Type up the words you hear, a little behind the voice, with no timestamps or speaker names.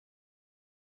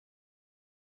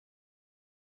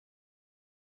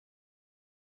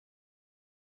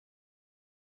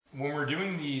when we're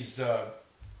doing these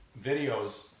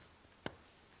videos,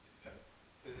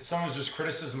 someone's just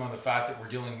criticism on the fact that we're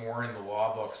dealing more in the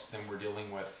law books than we're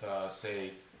dealing with,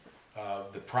 say,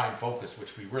 the prime focus,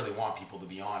 which we really want people to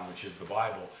be on, which is the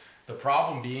Bible. The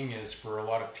problem being is for a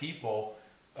lot of people,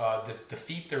 the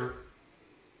feet they're,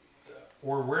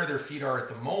 or where their feet are at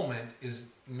the moment is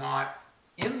not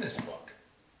in this book.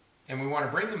 And we want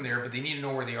to bring them there, but they need to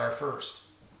know where they are first.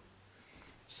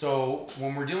 So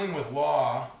when we're dealing with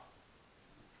law,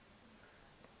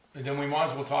 then we might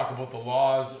as well talk about the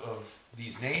laws of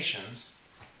these nations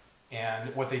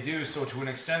and what they do. So to an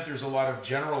extent, there's a lot of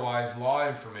generalized law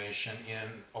information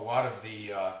in a lot of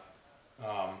the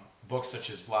books such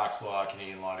as Black's Law,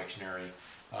 Canadian Law Dictionary.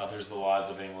 There's the Laws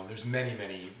of England. There's many,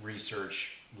 many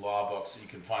research law books that you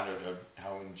can find out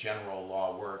how in general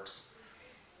law works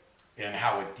and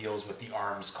how it deals with the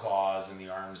arms clause and the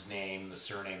arms name, the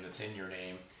surname that's in your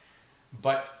name.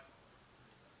 But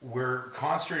we're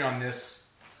concentrating on this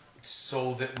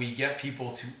so that we get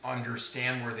people to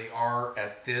understand where they are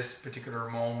at this particular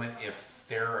moment if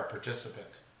they're a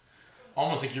participant.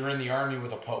 Almost like you're in the army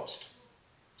with a post.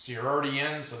 So you're already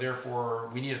in, so therefore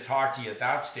we need to talk to you at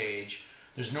that stage.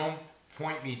 There's no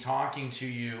point me talking to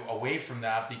you away from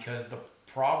that, because the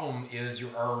problem is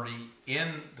you're already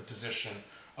in the position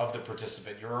of the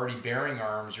participant. You're already bearing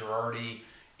arms. You're already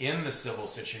in the civil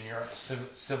situation.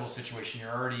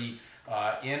 You're already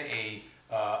in a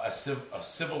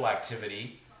civil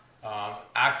activity,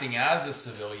 acting as a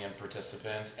civilian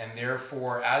participant, and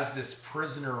therefore as this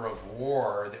prisoner of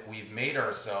war that we've made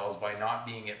ourselves by not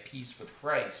being at peace with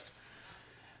Christ,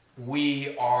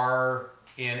 we are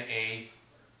in a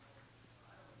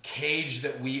cage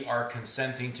that we are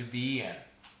consenting to be in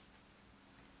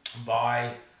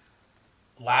by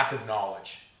lack of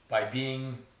knowledge, by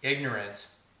being ignorant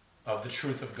of the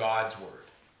truth of God's word,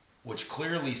 which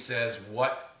clearly says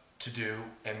what to do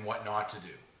and what not to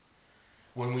do.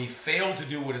 When we fail to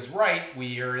do what is right,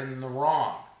 we are in the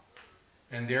wrong,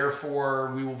 and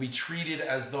therefore we will be treated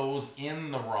as those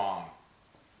in the wrong.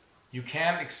 You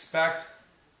can't expect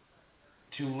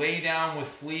to lay down with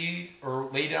fleas or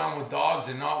lay down with dogs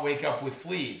and not wake up with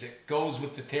fleas. It goes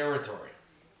with the territory.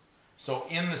 So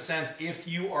in the sense, if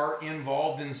you are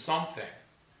involved in something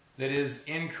that is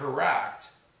incorrect,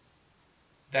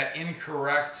 that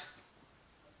incorrect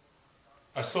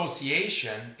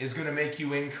association is going to make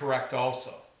you incorrect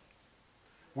also.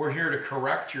 We're here to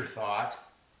correct your thought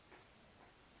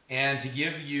and to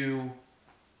give you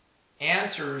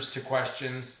answers to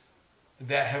questions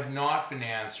that have not been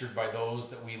answered by those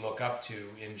that we look up to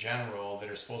in general, that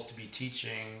are supposed to be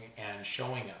teaching and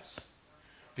showing us,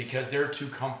 because they're too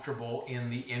comfortable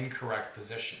in the incorrect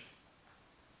position.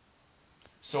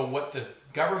 So what the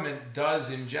government does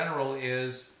in general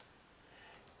is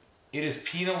it is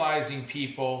penalizing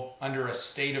people under a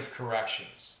state of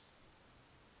corrections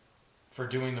for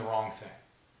doing the wrong thing.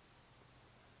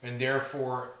 And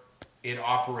therefore, it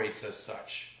operates as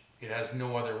such. It has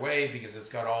no other way, because it's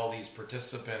got all these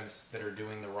participants that are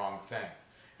doing the wrong thing.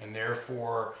 And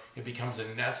therefore, it becomes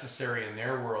a necessary in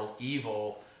their world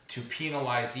evil to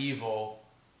penalize evil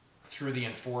through the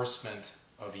enforcement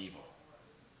of evil.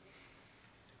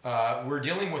 We're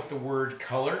dealing with the word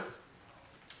color,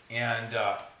 and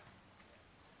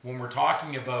when we're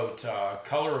talking about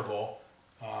colorable,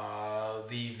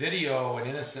 the video An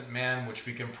Innocent Man, which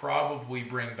we can probably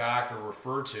bring back or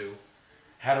refer to,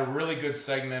 had a really good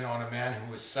segment on a man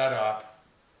who was set up.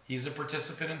 He's a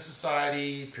participant in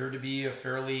society, appeared to be a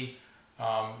fairly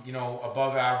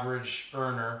above average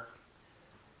earner,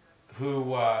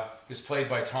 who is played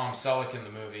by Tom Selleck in the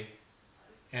movie.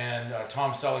 And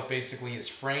Tom Selleck basically is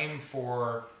framed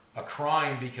for a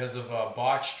crime because of a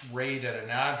botched raid at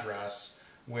an address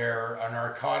where a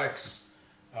narcotics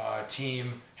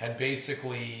team had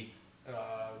basically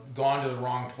gone to the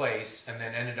wrong place and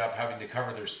then ended up having to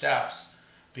cover their steps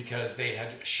because they had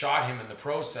shot him in the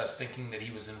process, thinking that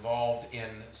he was involved in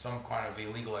some kind of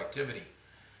illegal activity.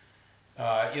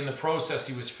 In the process,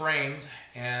 he was framed,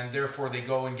 and therefore they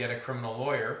go and get a criminal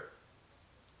lawyer.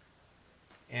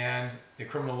 And the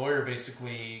criminal lawyer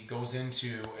basically goes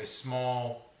into a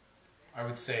small, I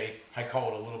would say, I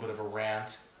call it a little bit of a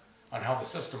rant on how the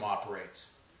system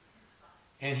operates.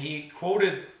 And he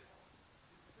quoted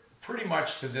pretty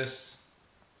much to this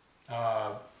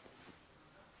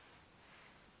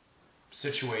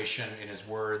situation in his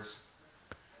words: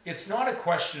 it's not a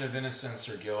question of innocence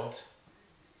or guilt.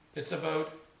 It's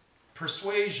about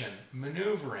persuasion,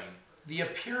 maneuvering, the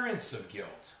appearance of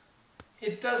guilt.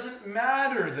 It doesn't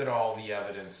matter that all the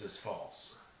evidence is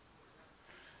false.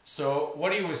 So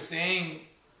what he was saying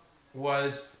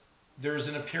was there's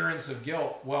an appearance of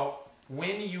guilt. Well,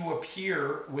 when you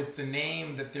appear with the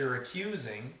name that they're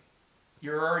accusing,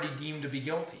 you're already deemed to be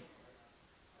guilty.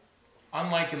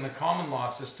 Unlike in the common law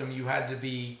system, you had to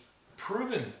be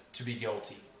proven to be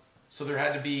guilty. So there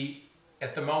had to be,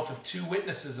 at the mouth of two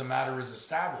witnesses, a matter is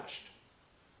established.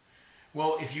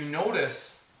 Well, if you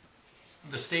notice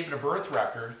the statement of birth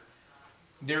record,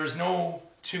 there's no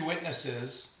two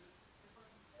witnesses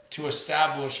to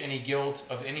establish any guilt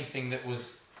of anything that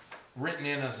was written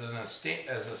in as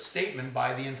a statement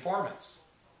by the informants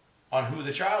on who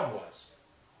the child was.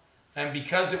 And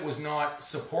because it was not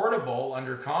supportable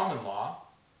under common law,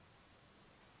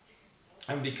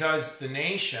 and because the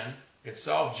nation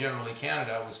itself, generally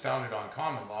Canada, was founded on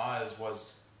common law, as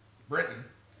was Britain,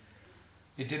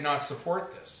 it did not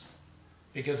support this.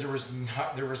 Because there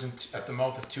wasn't at the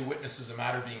mouth of two witnesses a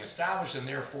matter being established, and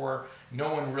therefore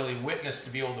no one really witnessed to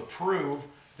be able to prove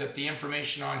that the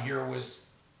information on here was,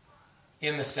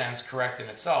 in the sense, correct in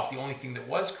itself. The only thing that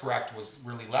was correct was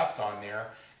really left on there,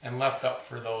 and left up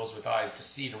for those with eyes to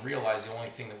see, to realize the only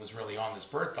thing that was really on this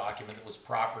birth document that was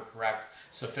proper, correct,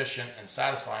 sufficient, and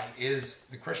satisfying is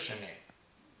the Christian name.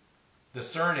 The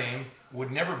surname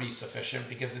would never be sufficient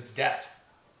because it's debt.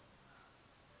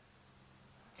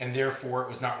 And therefore it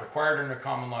was not required under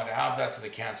common law to have that, so they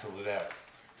canceled it out.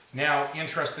 Now,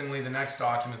 interestingly, the next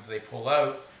document that they pull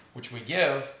out, which we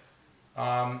give,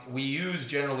 we use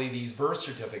generally these birth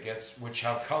certificates which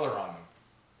have color on them.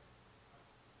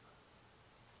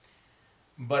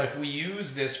 But if we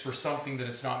use this for something that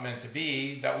it's not meant to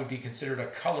be, that would be considered a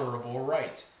colorable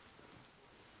right.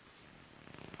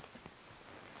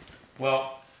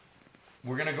 Well,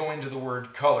 we're going to go into the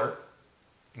word color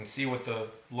and see what the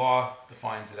law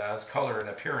defines it as. Color and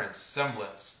appearance,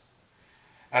 semblance,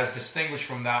 as distinguished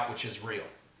from that which is real.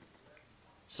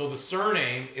 So the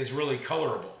surname is really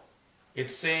colorable.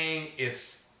 It's saying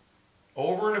it's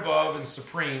over and above and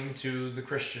supreme to the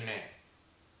Christian name.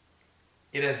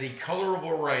 It has a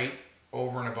colorable right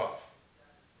over and above.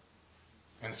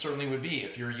 And certainly would be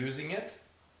if you're using it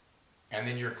and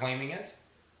then you're claiming it,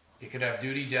 it could have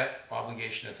duty, debt,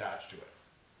 obligation attached to it.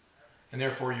 And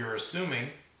therefore you're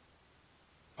assuming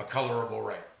a colorable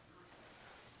right.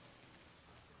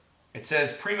 It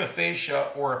says prima facie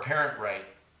or apparent right.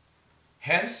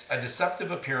 Hence, a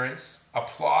deceptive appearance, a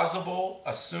plausible,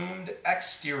 assumed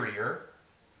exterior,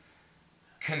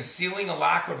 concealing a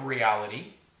lack of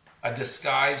reality, a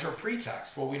disguise or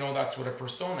pretext. Well, we know that's what a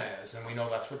persona is, and we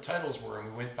know that's what titles were. And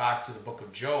we went back to the book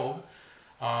of Job,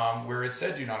 where it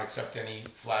said, do not accept any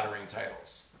flattering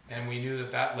titles. And we knew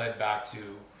that that led back to,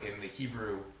 in the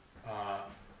Hebrew,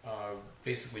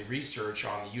 basically research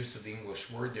on the use of the English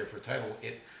word there for title,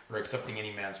 or accepting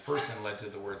any man's person, led to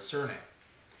the word surname.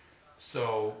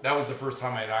 So that was the first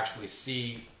time I'd actually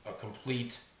see a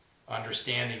complete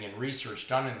understanding and research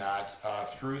done in that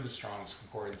through the Strong's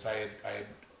Concordance. I had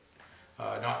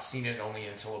not seen it only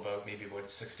until maybe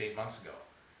 6 to 8 months ago.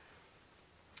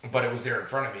 But it was there in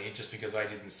front of me. Just because I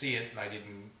didn't see it and I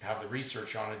didn't have the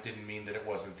research on it didn't mean that it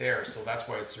wasn't there. So that's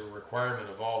why it's a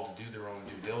requirement of all to do their own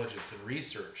due diligence and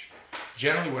research.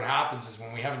 Generally what happens is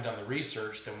when we haven't done the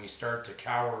research, then we start to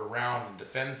cower around and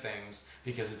defend things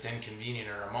because it's inconvenient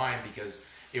in our mind, because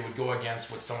it would go against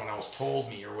what someone else told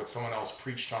me, or what someone else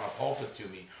preached on a pulpit to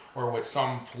me, or what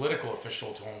some political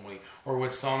official told me, or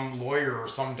what some lawyer or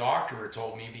some doctor had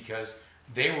told me, because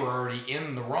they were already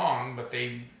in the wrong, but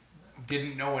they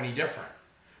didn't know any different.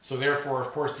 So therefore,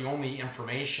 of course, the only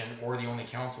information or the only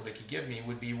counsel they could give me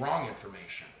would be wrong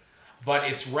information. But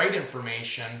it's right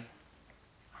information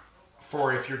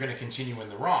for if you're going to continue in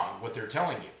the wrong, what they're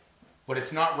telling you. But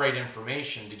it's not right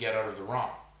information to get out of the wrong.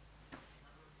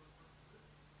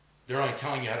 They're only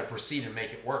telling you how to proceed and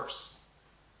make it worse.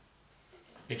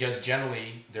 Because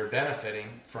generally, they're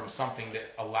benefiting from something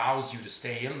that allows you to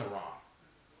stay in the wrong.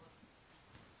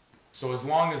 So as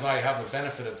long as I have the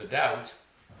benefit of the doubt,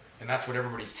 and that's what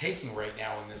everybody's taking right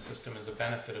now in this system, is a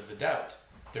benefit of the doubt.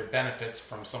 There benefits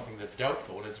from something that's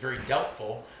doubtful, and it's very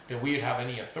doubtful that we would have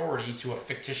any authority to a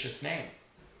fictitious name.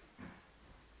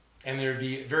 And there'd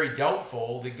be very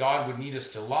doubtful that God would need us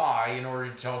to lie in order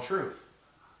to tell truth.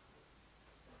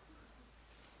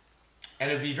 And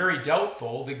it'd be very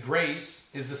doubtful that grace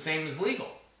is the same as legal.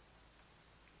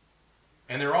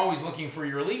 And they're always looking for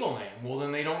your legal name. Well,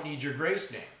 then they don't need your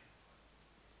grace name.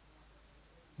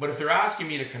 But if they're asking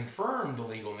me to confirm the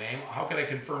legal name, how could I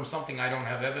confirm something I don't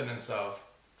have evidence of,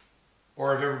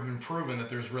 or have ever been proven that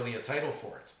there's really a title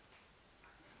for it?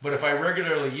 But if I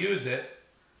regularly use it,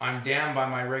 I'm damned by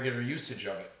my regular usage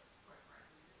of it.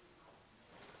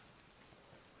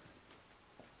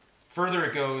 Further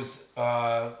it goes,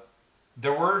 the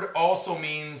word also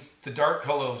means the dark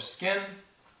color of skin,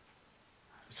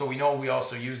 So we know we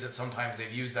also use it. Sometimes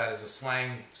they've used that as a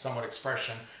slang, somewhat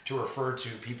expression to refer to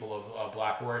people of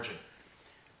black origin.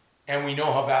 And we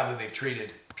know how badly they've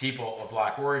treated people of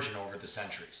black origin over the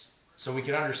centuries. So we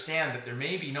can understand that there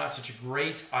may be not such a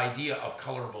great idea of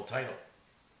colorable title.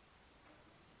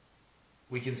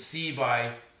 We can see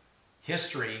by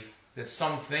history that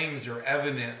some things are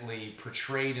evidently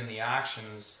portrayed in the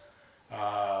actions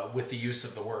with the use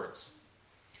of the words.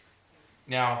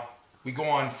 Now, we go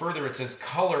on further. It says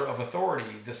color of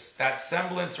authority, that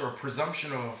semblance or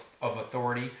presumption of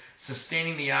authority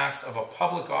sustaining the acts of a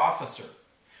public officer,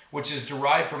 which is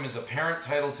derived from his apparent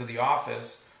title to the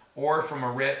office or from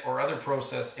a writ or other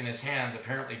process in his hands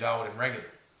apparently valid and regular.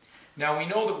 Now, we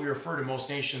know that we refer to most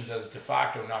nations as de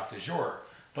facto, not de jure,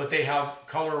 but they have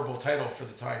colorable title for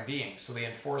the time being, so they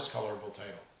enforce colorable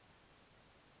title.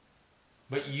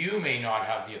 But you may not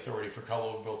have the authority for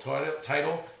colorable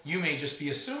title. You may just be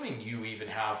assuming you even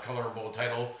have colorable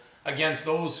title against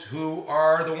those who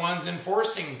are the ones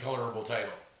enforcing colorable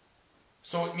title.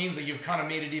 So it means that you've kind of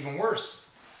made it even worse.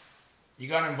 You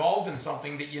got involved in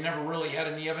something that you never really had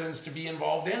any evidence to be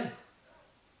involved in.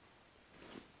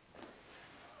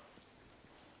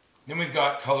 Then we've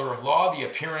got color of law, the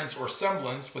appearance or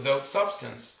semblance without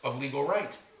substance of legal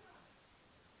right.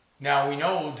 Now we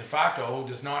know de facto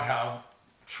does not have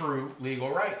true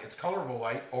legal right. It's colorable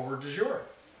right over de jure.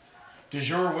 De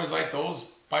jure was like those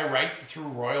by right through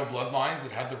royal bloodlines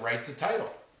that had the right to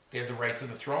title. They had the right to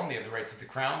the throne, they had the right to the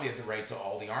crown, they had the right to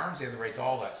all the arms, they had the right to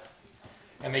all that stuff.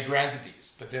 And they granted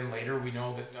these. But then later we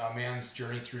know that man's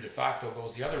journey through de facto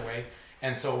goes the other way.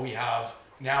 And so we have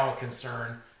now a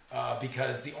concern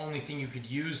because the only thing you could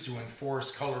use to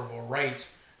enforce colorable right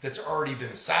that's already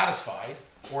been satisfied,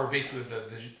 or basically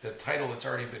the title that's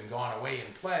already been gone away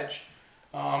in pledge,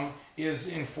 is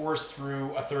enforced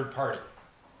through a third party.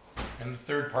 And the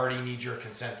third party needs your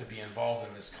consent to be involved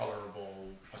in this colorable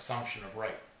assumption of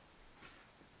right.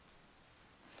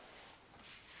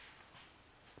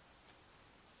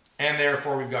 And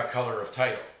therefore we've got color of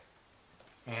title.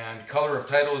 And color of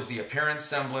title is the appearance,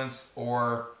 semblance,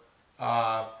 or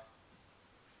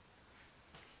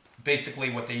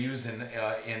basically what they use in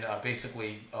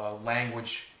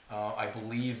language. I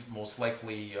believe most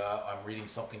likely I'm reading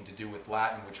something to do with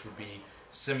Latin, which would be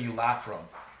simulacrum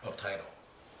of title.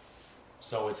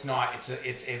 So it's not.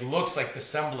 It looks like the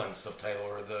semblance of title,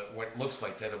 or what looks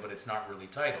like title, but it's not really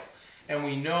title. And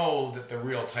we know that the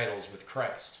real title is with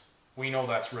Christ. We know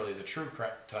that's really the true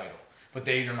title, but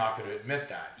they are not going to admit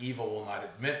that. Evil will not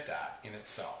admit that in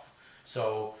itself.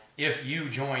 So if you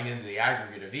join into the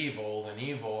aggregate of evil, then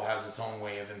evil has its own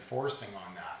way of enforcing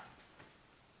on that.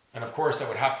 And of course, that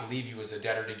would have to leave you as a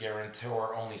debtor to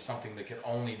guarantor only something that could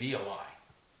only be a lie.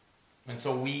 And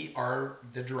so we are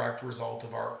the direct result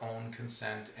of our own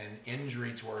consent and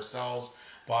injury to ourselves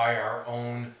by our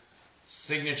own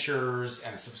signatures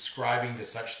and subscribing to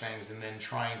such things and then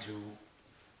trying to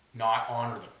not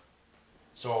honor them.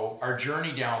 So our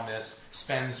journey down this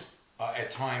spends at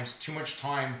times too much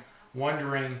time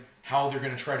wondering how they're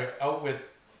going to try to outwit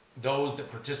those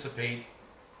that participate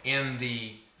in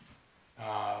the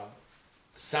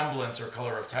semblance or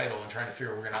color of title, and trying to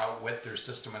figure we're going to outwit their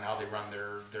system and how they run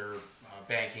their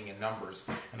banking and numbers.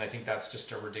 And I think that's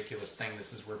just a ridiculous thing.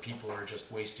 This is where people are just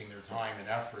wasting their time and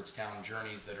efforts down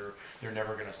journeys that they're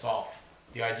never going to solve.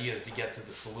 The idea is to get to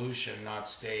the solution, not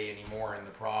stay anymore in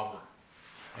the problem.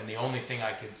 And the only thing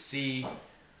I could see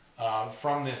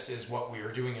from this is what we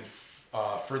are doing in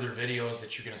further videos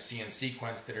that you're going to see in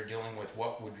sequence that are dealing with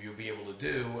what would you be able to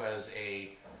do as a,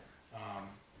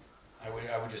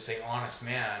 I would just say honest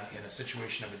man in a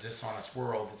situation of a dishonest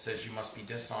world that says you must be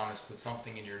dishonest with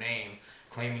something in your name,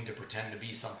 claiming to pretend to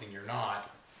be something you're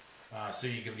not, so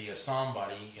you can be a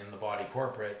somebody in the body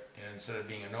corporate instead of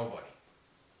being a nobody.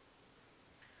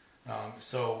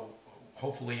 So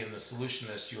hopefully in the solution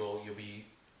to this you'll be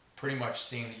pretty much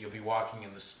seeing that you'll be walking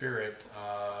in the spirit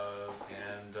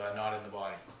and not in the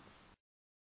body.